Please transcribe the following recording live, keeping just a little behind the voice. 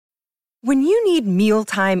When you need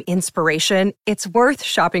mealtime inspiration, it's worth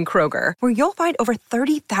shopping Kroger, where you'll find over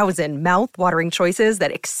 30,000 mouth-watering choices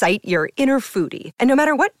that excite your inner foodie. And no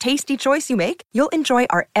matter what tasty choice you make, you'll enjoy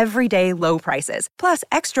our everyday low prices, plus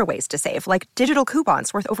extra ways to save, like digital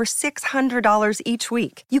coupons worth over $600 each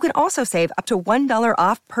week. You can also save up to $1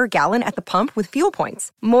 off per gallon at the pump with fuel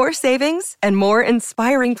points. More savings and more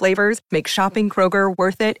inspiring flavors make shopping Kroger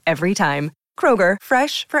worth it every time. Kroger,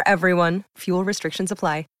 fresh for everyone. Fuel restrictions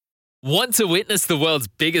apply. Want to witness the world's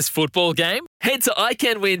biggest football game? Head to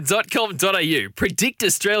iCanWin.com.au, predict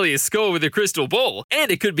Australia's score with a crystal ball, and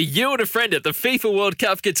it could be you and a friend at the FIFA World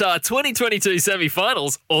Cup Qatar 2022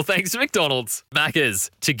 semi-finals, all thanks to McDonald's. Maccas,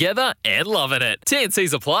 together and loving it.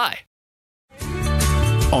 TNCs apply.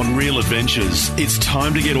 On Real Adventures, it's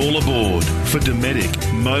time to get all aboard for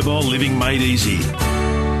Dometic, mobile living made easy.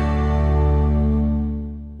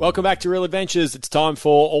 Welcome back to Real Adventures. It's time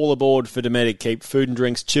for All Aboard for Dometic. Keep food and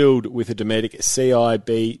drinks chilled with a Dometic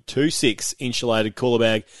CIB26 insulated cooler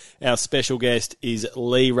bag. Our special guest is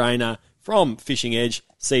Lee Rayner from Fishing Edge.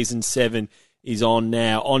 Season 7 is on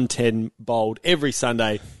now on 10 Bold every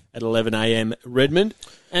Sunday at 11 a.m. Redmond.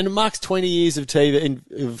 And it marks 20 years of TV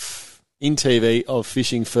in TV of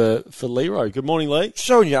fishing for Leroy. Good morning, Lee.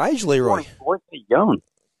 Showing your age, Leroy. What's he going?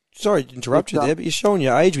 Sorry to interrupt you there, but you're showing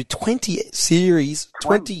your age with 20 series,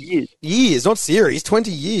 20 years, not series,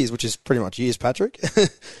 20 years, which is pretty much years, Patrick.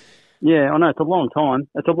 Yeah, I know, it's a long time.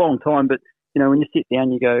 It's a long time, but, you know, when you sit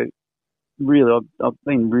down, you go, really, I've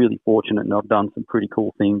been really fortunate and I've done some pretty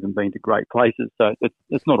cool things and been to great places. So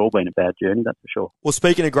it's not all been a bad journey, that's for sure. Well,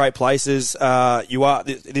 speaking of great places, you are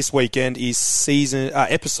this weekend is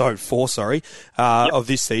episode 4, of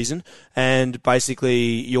this season, and basically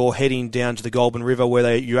you're heading down to the Goulburn River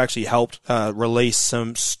where you actually helped release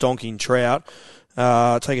some stonking trout.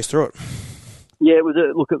 Take us through it. Yeah, it was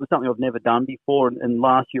something I've never done before, and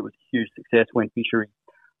last year it was a huge success when fisheries,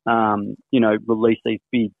 released these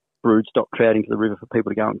big broodstock trout into the river for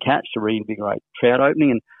people to go and catch to reinvigorate trout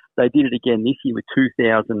opening. And they did it again this year with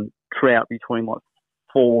 2,000 trout between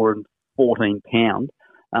 4 and 14 pounds.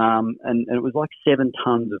 And it was 7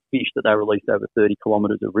 tons of fish that they released over 30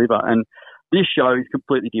 kilometres of river. And this show is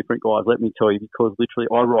completely different, guys, let me tell you, because literally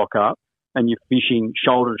I rock up and you're fishing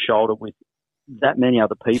shoulder to shoulder with that many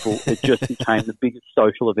other people. It just became the biggest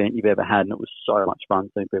social event you've ever had, and it was so much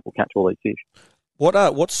fun seeing people catch all these fish. What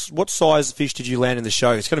size fish did you land in the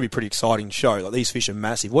show? It's going to be a pretty exciting show. These fish are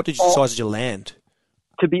massive. What size did you land?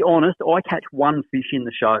 To be honest, I catch one fish in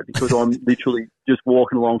the show because I'm literally just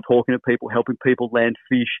walking along, talking to people, helping people land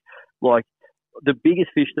fish. The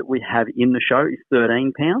biggest fish that we have in the show is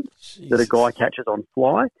 13 pounds that a guy catches on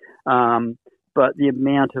fly. But the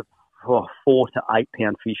amount of 4 to 8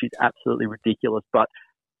 pound fish is absolutely ridiculous. But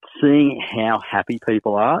seeing how happy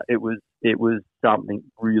people are, it was something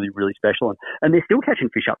really, really special. And they're still catching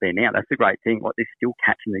fish up there now. That's the great thing. They're still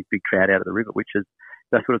catching these big trout out of the river,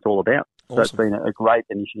 that's what it's all about. Awesome. So it's been a great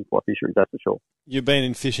initiative for fisheries, that's for sure. You've been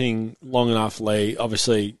in fishing long enough, Lee.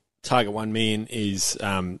 Obviously, Target 1 million is,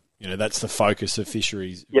 that's the focus of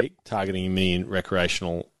fisheries, yep. Targeting 1 million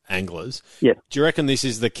recreational anglers. Yep. Do you reckon this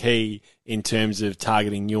is the key in terms of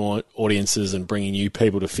targeting new audiences and bringing new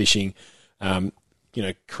people to fishing?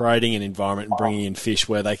 Creating an environment and bringing in fish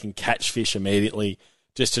where they can catch fish immediately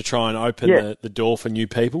just to try and open the door for new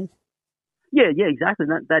people? Yeah, exactly.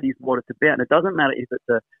 That is what it's about. And it doesn't matter if it's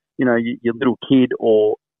your little kid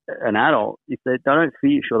or an adult. If they don't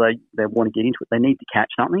fish or they want to get into it, they need to catch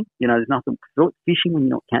something. There's nothing. Fishing when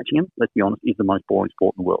you're not catching them, let's be honest, is the most boring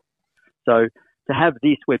sport in the world. So to have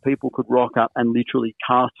this where people could rock up and literally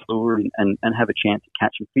cast lure and have a chance of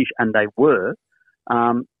catching fish, and they were,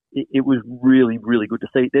 it was really, really good to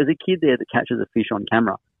see. There's a kid there that catches a fish on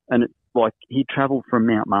camera, and it's he travelled from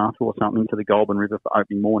Mount Martha or something to the Goulburn River for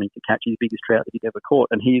opening morning to catch his biggest trout that he'd ever caught,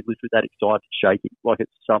 and he was that excited, shaking.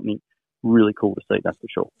 It's something really cool to see, that's for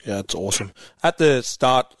sure. Yeah, it's awesome. At the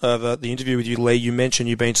start of the interview with you, Lee, you mentioned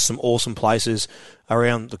you've been to some awesome places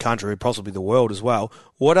around the country, possibly the world as well.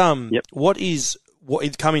 What is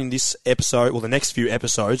coming this episode, or the next few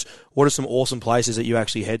episodes, what are some awesome places that you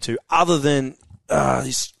actually head to, other than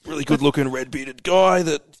this really good-looking red-bearded guy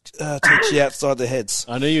that takes you outside the heads?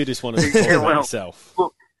 I knew you just wanted to talk about yourself.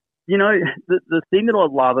 Look, the thing that I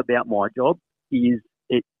love about my job is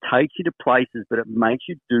it takes you to places, but it makes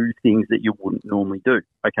you do things that you wouldn't normally do.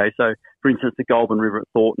 Okay, so, for instance, the Goulburn River at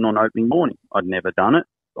Thornton on opening morning. I'd never done it.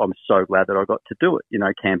 I'm so glad that I got to do it.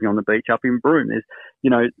 Camping on the beach up in Broome. There's,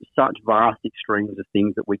 such vast extremes of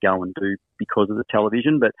things that we go and do because of the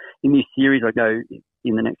television. But in this series,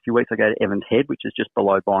 in the next few weeks, I go to Evans Head, which is just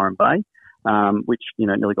below Byron Bay, which,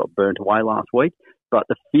 nearly got burnt away last week. But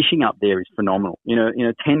the fishing up there is phenomenal. In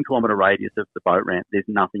a 10-kilometre radius of the boat ramp, there's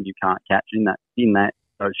nothing you can't catch in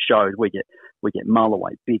those shows. We get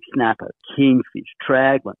mulloway, big snapper, kingfish,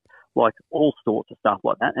 tragland, like all sorts of stuff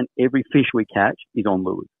like that. And every fish we catch is on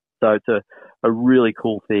lures. So it's a really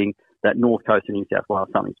cool thing. That north coast of New South Wales,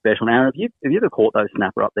 something special. Now, have you ever caught those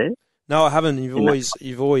snapper up there? No, I haven't.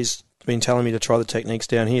 You've always been telling me to try the techniques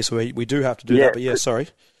down here, so we do have to do that. But yeah, sorry.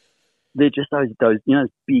 They're just those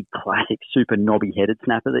big classic super knobby headed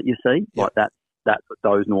snapper that you see. Yep. Like that's what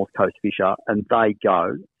those north coast fish are, and they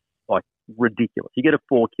go like ridiculous. You get a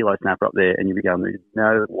 4 kilo snapper up there, and you'll be going, there's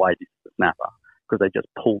no way this is a snapper because they just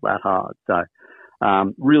pull that hard. So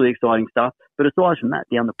really exciting stuff. But aside from that,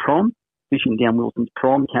 down the prom, fishing down Wilson's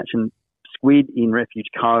Prom, catching squid in Refuge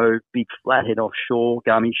Cove, big flathead offshore,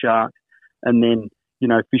 gummy sharks, and then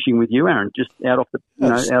fishing with you, Aaron, just out off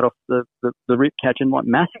the rip, catching like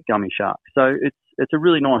massive gummy sharks. So it's a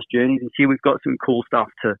really nice journey this year. We've got some cool stuff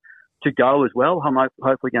to go as well. I'm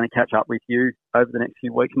hopefully going to catch up with you over the next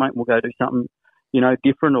few weeks, mate. We'll go do something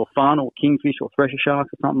different or fun or kingfish or thresher sharks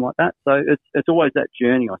or something like that. So it's always that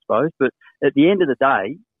journey, I suppose. But at the end of the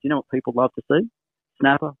day, do you know what people love to see?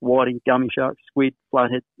 Snapper, whiting, gummy shark, squid,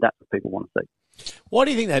 flathead, that's what people want to see. Why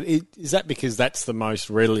do you think that is? Is that because that's the most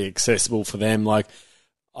readily accessible for them? Like,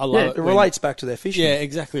 I love it relates back to their fishing. Yeah,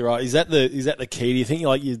 exactly right. Is that the key? Do you think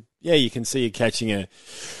you can see you catching a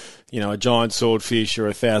giant swordfish or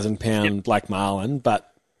 1,000-pound black marlin,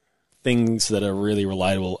 but things that are really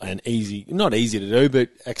relatable and not easy to do, but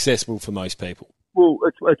accessible for most people? Well,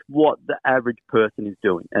 it's what the average person is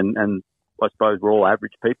doing, and I suppose we're all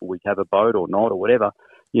average people. We have a boat or not or whatever.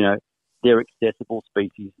 They're accessible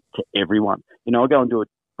species to everyone. I go and do a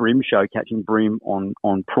brim show catching brim on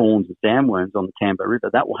prawns and sandworms on the Tambo River.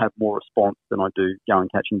 That will have more response than I do going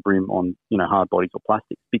catching brim on hard bodies or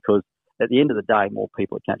plastics, because at the end of the day, more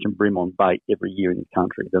people are catching brim on bait every year in this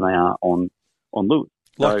country than they are on lures.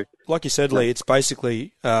 Like you said, Lee, it's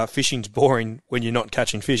basically fishing's boring when you're not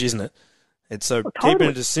catching fish, isn't it? It's keeping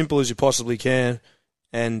it as simple as you possibly can,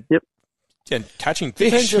 and and catching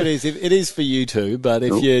fish. Depends what it is. It is for you too, but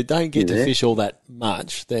if you don't get to fish all that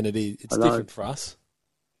much, then it's different for us.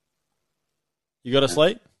 You got us,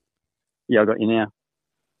 Lee? Yeah, I got you now.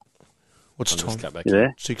 What's the time? Cut back. You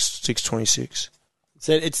there? 6:26.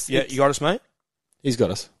 So you got us, mate? He's got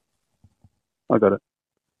us. I got it.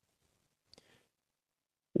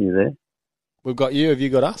 Are you there? We've got you. Have you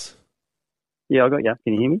got us? Yeah, I got you.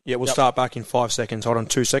 Can you hear me? Yeah, we'll start back in 5 seconds. Hold on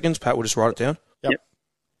 2 seconds. Pat will just write it down. Yep.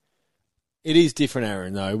 It is different,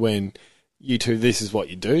 Aaron, though, when you two, this is what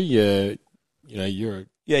you do. You're you are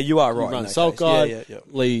right. You run Salt Guide. Yeah.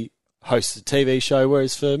 Lee hosts a TV show,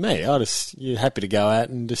 whereas for me, you're happy to go out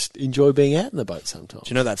and just enjoy being out in the boat sometimes. Do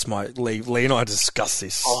you know that's my Lee? Lee and I discuss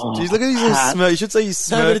this. Oh, Jeez, look at his little smirk. You should see his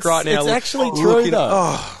smirk right now. It's actually true,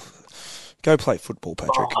 though. Go play football,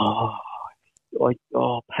 Patrick. Pat,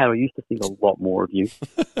 I used to think a lot more of you.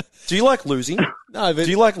 Do you like losing? No, but do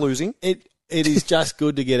you like losing? It is just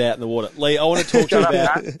good to get out in the water. Lee, I want to talk to you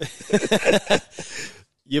about...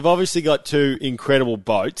 You've obviously got two incredible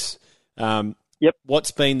boats. Yep. What's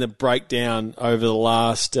been the breakdown over the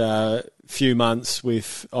last few months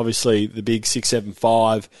with, obviously, the big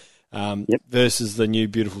 675 versus the new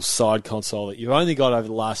beautiful side console that you've only got over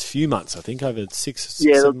the last few months, I think, over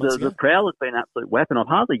 7 months ago? The Prowler's been an absolute weapon. I've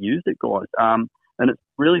hardly used it, guys. And it's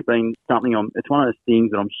really been something it's one of those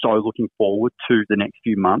things that I'm so looking forward to the next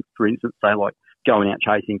few months. For instance, say like going out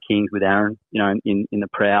chasing kings with Aaron, in the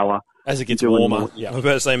Prowler. As it gets warmer. Yeah. I was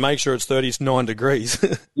about to say, make sure it's 39 degrees.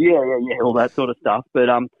 yeah, all that sort of stuff. But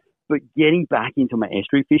getting back into my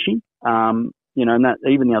estuary fishing, and that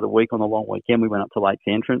even the other week on the long weekend, we went up to Lakes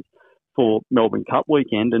Entrance for Melbourne Cup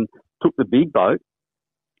weekend and took the big boat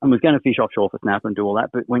and was going to fish offshore for snapper and do all that.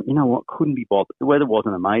 But went, couldn't be bothered. The weather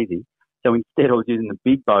wasn't amazing. So instead I was using the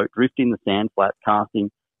big boat, drifting the sand flats,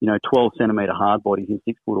 casting, 12 centimetre hard bodies in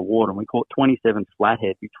 6 foot of water. And we caught 27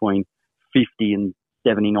 flathead between 50 and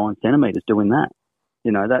 79 centimetres doing that.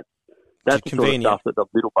 That's the sort of stuff that the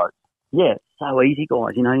little boats. Yeah, so easy,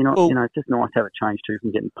 guys. It's just nice to have a change too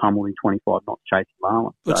from getting pummeled in 25 knots chasing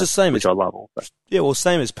marlin. It's the same which I love also. Yeah, well,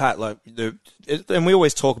 same as Pat. And we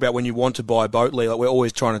always talk about when you want to buy a boat, Lee. Like we're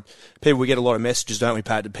always trying to. We get a lot of messages, don't we,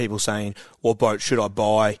 Pat, to people saying, "What boat should I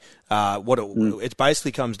buy?" It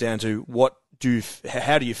basically comes down to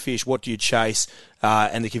how do you fish, what do you chase,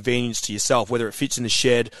 and the convenience to yourself, whether it fits in the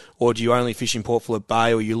shed or do you only fish in Port Phillip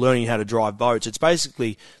Bay or you're learning how to drive boats. It's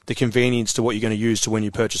basically the convenience to what you're going to use to when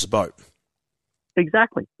you purchase a boat.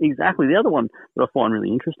 Exactly. The other one that I find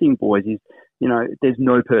really interesting, boys, is, there's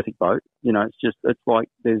no perfect boat. It's like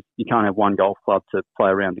you can't have one golf club to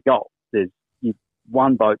play around the golf.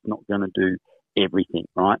 One boat's not going to do everything,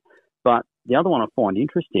 right? But the other one I find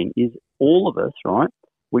interesting is all of us, right?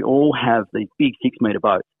 We all have these big 6 metre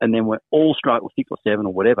boats, and then we're all struggling, 6 or 7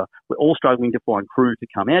 or whatever, we're all struggling to find crew to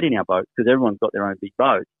come out in our boats because everyone's got their own big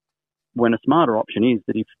boats. When a smarter option is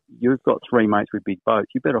that if you've got 3 mates with big boats,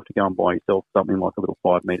 you're better off to go and buy yourself something like a little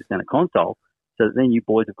 5 metre centre console, so that then you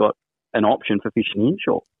boys have got an option for fishing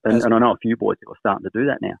inshore. And I know a few boys are starting to do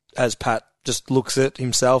that now. As Pat just looks at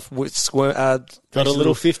himself, with got a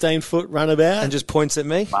little 15-foot runabout. And just points at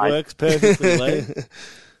me. Mate. Works perfectly, Lee.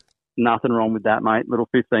 Nothing wrong with that, mate. Little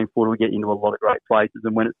 15-footer will get you into a lot of great places.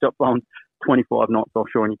 And when it's got blowing 25 knots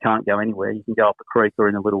offshore and you can't go anywhere, you can go up a creek or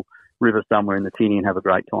in a little river somewhere in the tinny and have a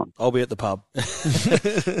great time. I'll be at the pub.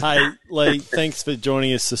 Hey, Lee, thanks for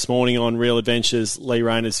joining us this morning on Real Adventures, Lee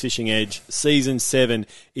Rayner's Fishing Edge. Season 7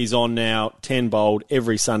 is on now, 10 bold,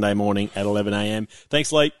 every Sunday morning at 11 a.m.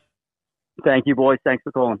 Thanks, Lee. Thank you, boys. Thanks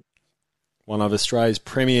for calling. One of Australia's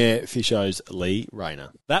premier fishers, Lee Rayner.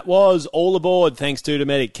 That was All Aboard, thanks to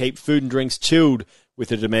Dometic. Keep food and drinks chilled with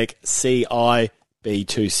the Dometic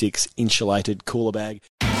CI-B26 insulated cooler bag.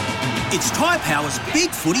 It's Tyre Power's Big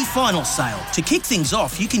Footy Final Sale. To kick things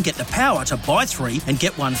off, you can get the power to buy 3 and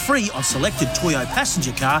get 1 free on selected Toyo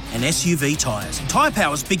passenger car and SUV tyres. Tyre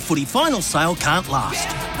Power's Big Footy Final Sale can't last.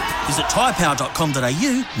 Visit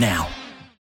tyrepower.com.au now.